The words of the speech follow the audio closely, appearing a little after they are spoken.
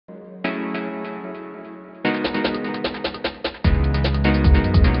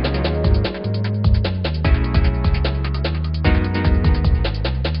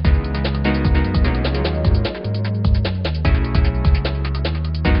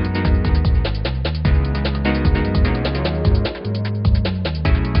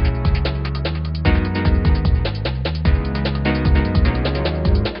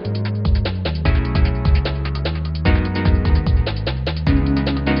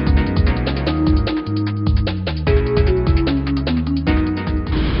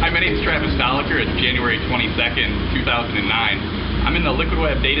2nd, 2009. I'm in the Liquid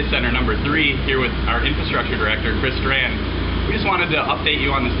Web Data Center number 3 here with our infrastructure director, Chris Strand. We just wanted to update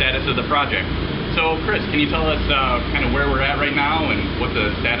you on the status of the project. So, Chris, can you tell us kind of where we're at right now and what the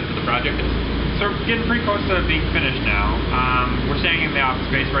status of the project is? So we're getting pretty close to being finished now. We're standing in the office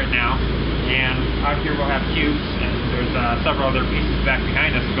space right now, and out here we'll have cubes, and there's several other pieces back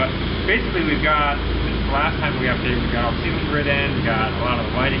behind us. But basically we've got, since the last time we updated, we've got all the ceiling grid in, we've got a lot of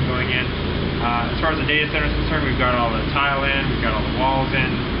the lighting going in. As far as the data center is concerned, we've got all the tile in, we've got all the walls in.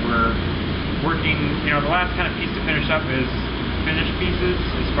 We're working, the last kind of piece to finish up is finished pieces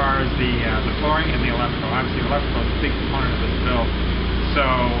as far as the flooring and the electrical. Obviously, electrical is a big component of this build. So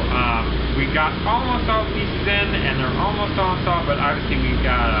we got almost all the pieces in, and they're almost all installed, but obviously we've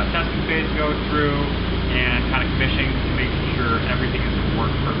got a testing phase to go through and kind of commissioning to make sure everything is going to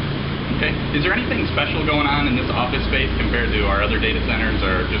work perfectly. Okay. Is there anything special going on in this office space compared to our other data centers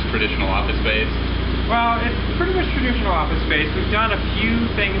or just traditional office space? Well, it's pretty much traditional office space. We've done a few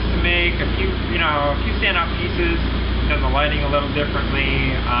things to make a few standout pieces, done the lighting a little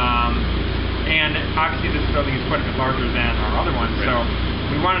differently, and obviously this building is quite a bit larger than our other ones, right.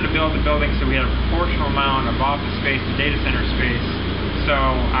 So we wanted to build the building so we had a proportional amount of office space to data center space, so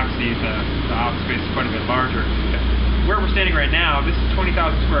obviously the office space is quite a bit larger. Where we're standing right now, this is 20,000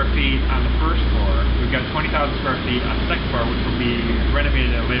 square feet on the first floor. We've got 20,000 square feet on the second floor, which will be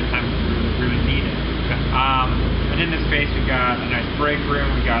renovated at a later time if we really need it. And in this space we've got a nice break room,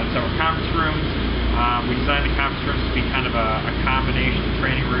 we've got several conference rooms. We designed the conference rooms to be kind of a combination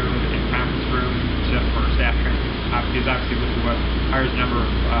training room and conference room just for staff training. Obviously Liquid Web hires a number of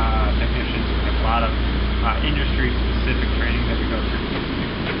technicians. We have a lot of industry-specific training that we go through.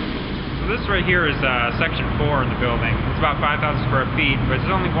 So this right here is section 4 in the building. It's about 5,000 square feet, but it's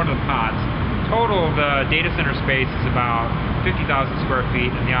only one of the pods. Total, the data center space is about 50,000 square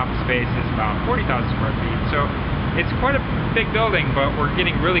feet, and the office space is about 40,000 square feet. So it's quite a big building, but we're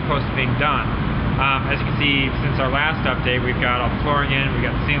getting really close to being done. As you can see, since our last update, we've got all the flooring in, we've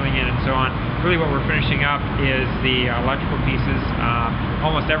got the ceiling in, and so on. Really what we're finishing up is the electrical pieces.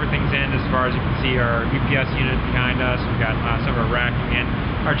 Almost everything's in as far as you can see. Our UPS unit behind us, we've got some of our racking in.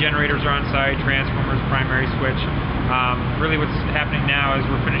 Our generators are on site, transformers, primary switch. Really what's happening now is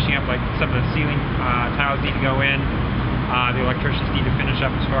we're finishing up like some of the ceiling tiles need to go in. The electricians need to finish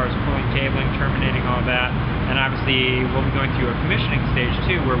up as far as pulling cabling, terminating all that, and obviously we'll be going through a commissioning stage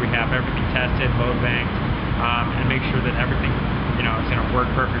too, where we have everything tested, load banked, and make sure that everything is going to work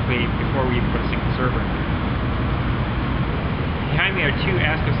perfectly before we even put a single server in. Behind me are two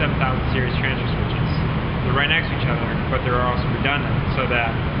ASCO 7000 series transfer switches. They're right next to each other, but they're also redundant, so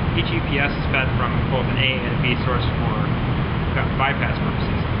that each UPS is fed from both an A and a B source for bypass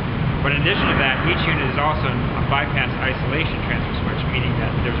purposes. But in addition to that, each unit is also a bypass isolation transfer switch, meaning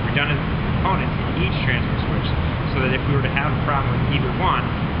that there's redundant components in each transfer switch, so that if we were to have a problem with either one,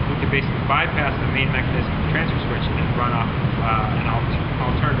 we could basically bypass the main mechanism of the transfer switch and run off an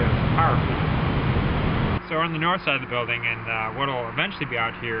alternative power feed. So we're on the north side of the building, and what will eventually be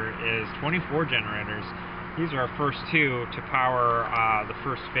out here is 24 generators. These are our first two to power the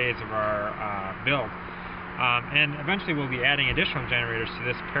first phase of our build. And eventually we'll be adding additional generators to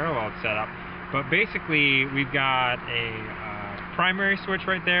this parallel setup. But basically we've got a primary switch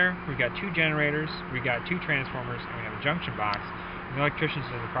right there, we've got two generators, we've got two transformers, and we have a junction box. And the electrician's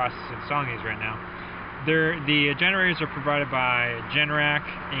in the process of installing these right now. The generators are provided by Generac,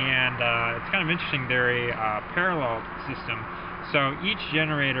 and it's kind of interesting, they're a parallel system. So each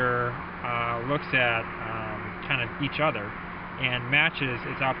generator looks at kind of each other and matches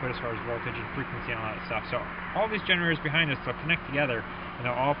its output as far as voltage and frequency and all that stuff. So all these generators behind us will connect together, and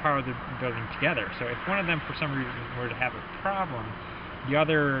they'll all power the building together. So if one of them for some reason were to have a problem, the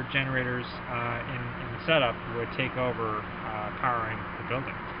other generators in the setup would take over powering the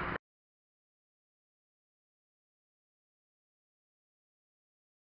building.